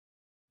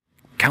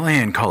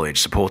Callaghan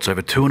College supports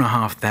over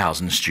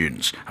 2,500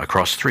 students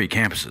across 3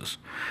 campuses.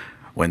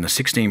 When the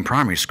 16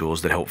 primary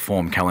schools that help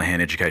form Callaghan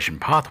education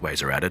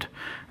pathways are added,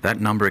 that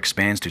number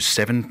expands to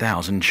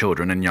 7,000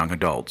 children and young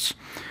adults.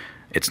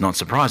 It's not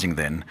surprising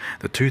then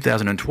that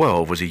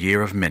 2012 was a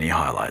year of many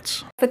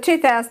highlights. For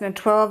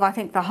 2012, I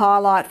think the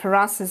highlight for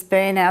us has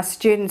been our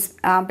students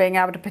being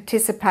able to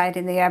participate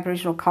in the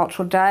Aboriginal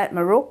Cultural Day at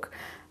Marook.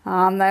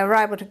 They were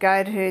able to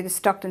go to the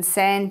Stockton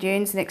sand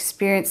dunes and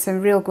experience some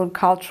real good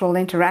cultural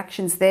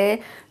interactions there,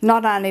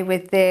 not only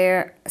with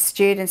their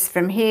students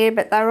from here,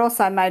 but they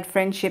also made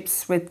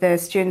friendships with the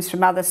students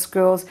from other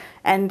schools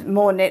and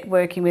more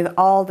networking with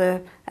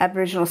older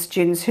Aboriginal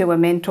students who were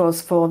mentors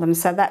for them.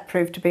 So that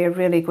proved to be a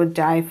really good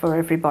day for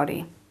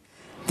everybody.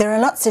 There are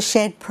lots of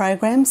shared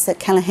programs that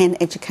Callaghan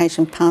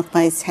Education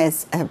Pathways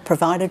has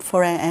provided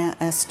for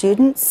our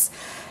students.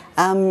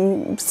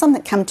 Some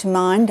that come to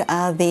mind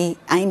are the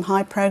Aim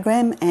High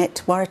program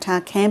at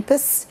Waratah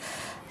campus,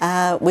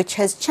 which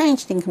has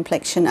changed in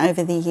complexion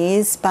over the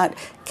years but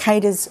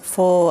caters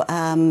for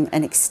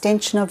an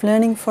extension of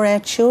learning for our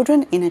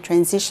children in a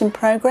transition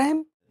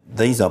program.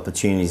 These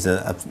opportunities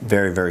are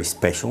very, very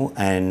special,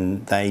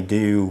 and they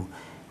do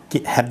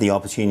have the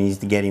opportunities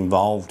to get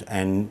involved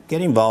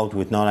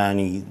with not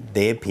only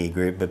their peer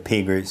group but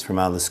peer groups from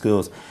other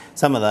schools.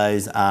 Some of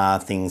those are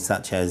things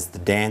such as the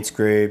dance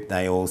group.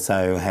 They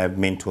also have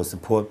mentor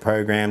support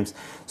programs.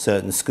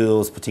 Certain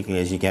schools,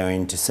 particularly as you go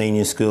into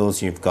senior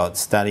schools, you've got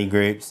study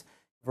groups.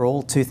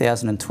 Overall,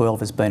 2012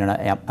 has been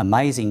an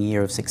amazing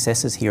year of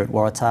successes here at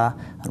Waratah,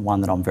 and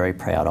one that I'm very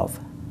proud of.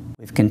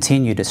 We've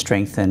continued to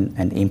strengthen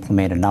and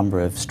implement a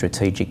number of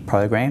strategic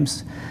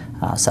programs,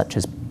 such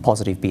as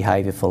positive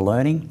behaviour for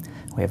learning.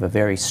 We have a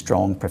very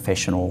strong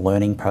professional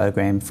learning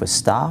program for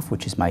staff,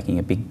 which is making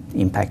a big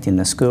impact in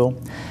the school.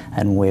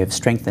 And we've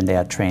strengthened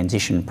our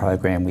transition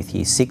program with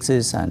Year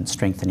 6s and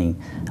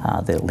strengthening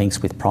the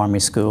links with primary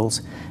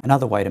schools.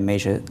 Another way to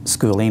measure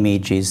school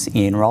image is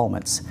in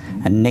enrolments.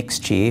 And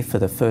next year, for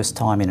the first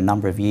time in a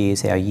number of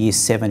years, our Year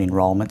 7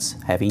 enrolments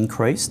have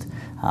increased.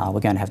 We're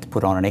going to have to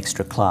put on an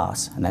extra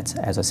class, and that's,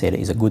 as I said,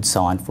 is a good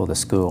sign for the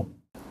school.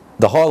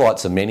 The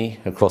highlights are many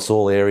across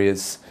all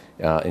areas.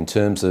 In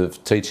terms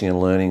of teaching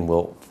and learning,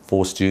 well,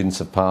 4 students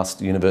have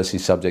passed university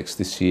subjects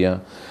this year.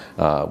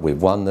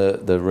 We've won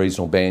the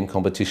regional band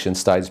competition,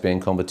 stage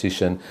band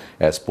competition.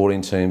 Our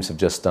sporting teams have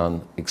just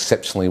done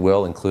exceptionally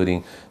well,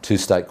 including 2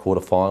 state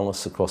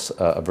quarter-finalists across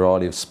a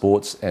variety of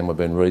sports, and we've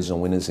been regional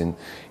winners in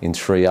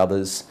 3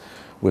 others.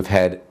 We've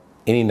had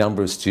any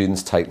number of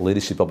students take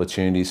leadership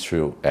opportunities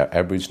through our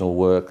Aboriginal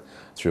work,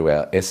 through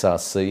our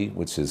SRC,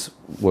 which is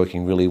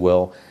working really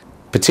well.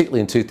 Particularly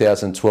in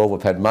 2012,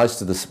 we've had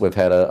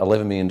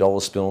 $11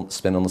 million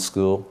spent on the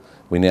school.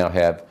 We now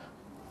have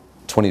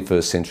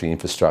 21st century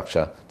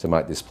infrastructure to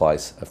make this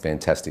place a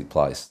fantastic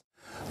place.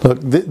 Look,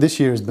 this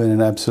year has been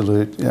an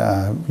absolute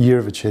year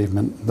of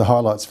achievement. The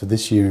highlights for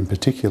this year in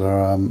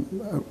particular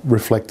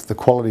reflect the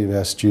quality of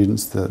our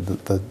students,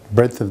 the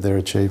breadth of their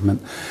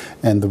achievement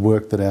and the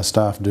work that our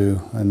staff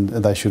do, and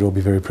they should all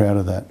be very proud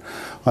of that.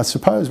 I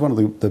suppose one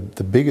of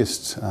the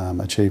biggest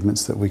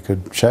achievements that we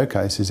could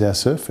showcase is our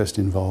Surffest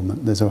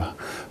involvement. There's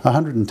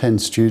 110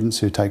 students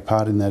who take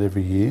part in that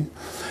every year,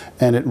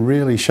 and it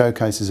really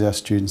showcases our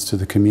students to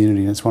the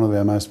community, and it's one of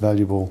our most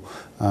valuable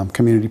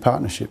community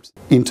partnerships.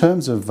 In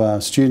terms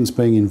of students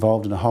being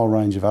involved in a whole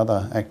range of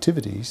other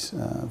activities,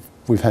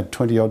 we've had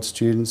 20-odd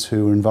students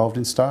who were involved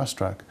in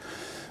Starstruck.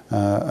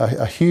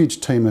 A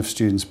huge team of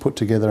students put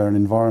together an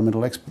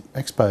environmental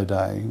expo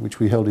day, which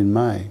we held in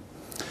May.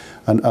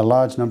 A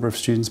large number of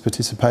students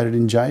participated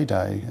in J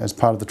Day as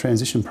part of the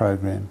transition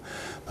program.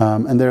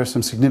 And there are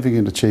some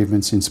significant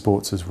achievements in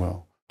sports as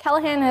well.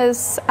 Callaghan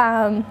has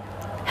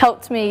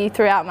helped me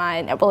throughout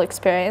my netball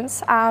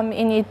experience.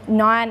 In Year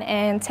 9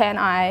 and 10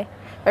 I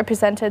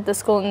represented the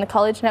school in the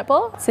college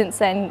netball. Since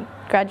then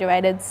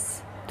graduated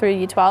through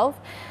Year 12,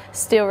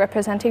 still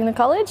representing the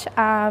college,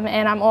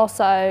 and I'm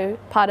also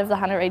part of the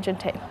Hunter Region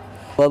team.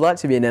 Well, I'd like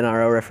to be an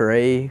NRL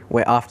referee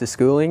after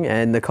schooling,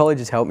 and the college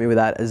has helped me with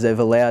that as they've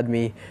allowed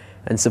me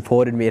and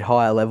supported me at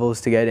higher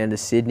levels to go down to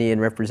Sydney and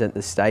represent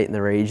the state and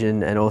the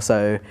region, and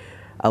also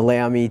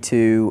allow me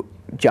to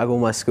juggle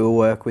my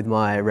schoolwork with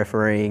my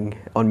refereeing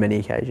on many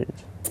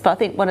occasions. But I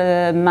think one of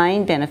the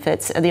main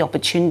benefits are the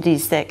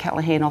opportunities that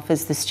Callaghan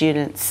offers the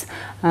students.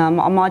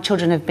 My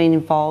children have been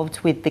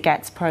involved with the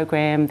GATS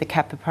program, the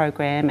Kappa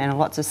program, and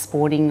lots of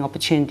sporting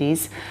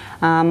opportunities,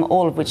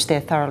 all of which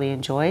they're thoroughly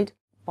enjoyed.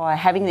 By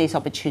having these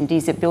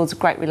opportunities, it builds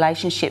great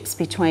relationships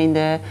between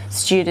the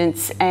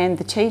students and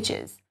the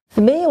teachers.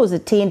 For me, it was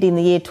attending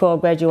the Year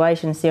 12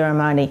 graduation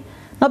ceremony,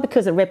 not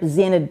because it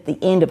represented the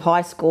end of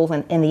high school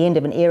and the end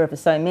of an era for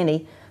so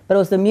many, but it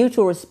was the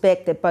mutual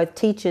respect that both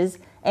teachers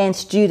and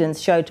students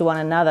showed to one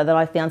another that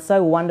I found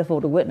so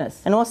wonderful to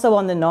witness. And also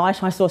on the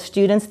night, I saw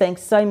students thank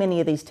so many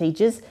of these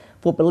teachers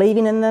for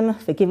believing in them,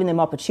 for giving them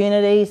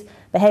opportunities,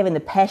 for having the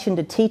passion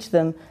to teach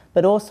them,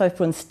 but also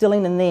for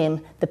instilling in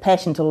them the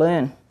passion to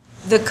learn.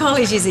 The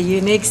college is a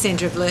unique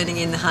centre of learning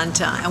in the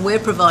Hunter, and we're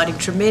providing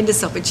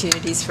tremendous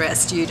opportunities for our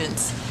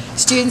students.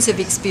 Students have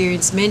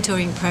experienced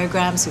mentoring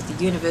programs with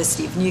the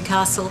University of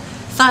Newcastle,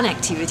 fun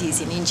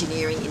activities in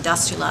engineering,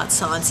 industrial arts,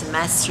 science and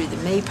maths through the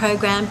ME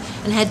program,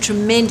 and had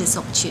tremendous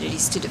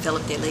opportunities to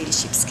develop their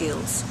leadership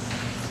skills.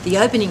 The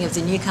opening of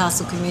the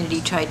Newcastle Community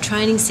Trade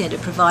Training Centre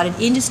provided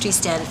industry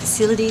standard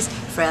facilities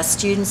for our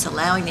students,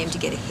 allowing them to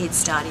get a head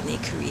start in their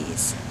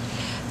careers.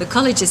 The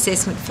College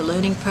Assessment for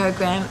Learning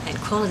program and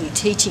quality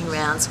teaching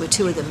rounds were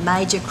two of the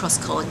major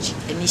cross-college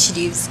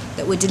initiatives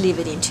that were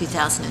delivered in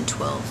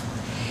 2012.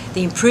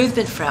 The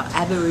improvement for our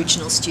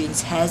Aboriginal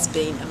students has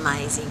been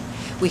amazing.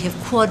 We have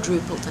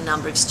quadrupled the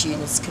number of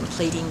students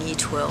completing Year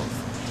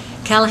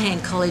 12. Callaghan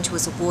College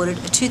was awarded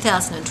a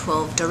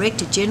 2012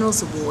 Director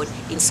General's Award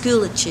in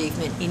School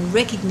Achievement in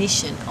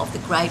recognition of the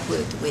great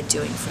work that we're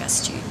doing for our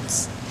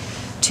students.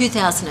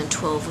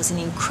 2012 was an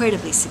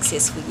incredibly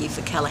successful year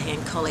for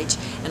Callaghan College,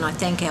 and I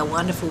thank our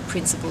wonderful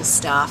principals,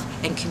 staff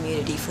and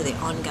community for their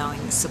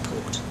ongoing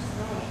support.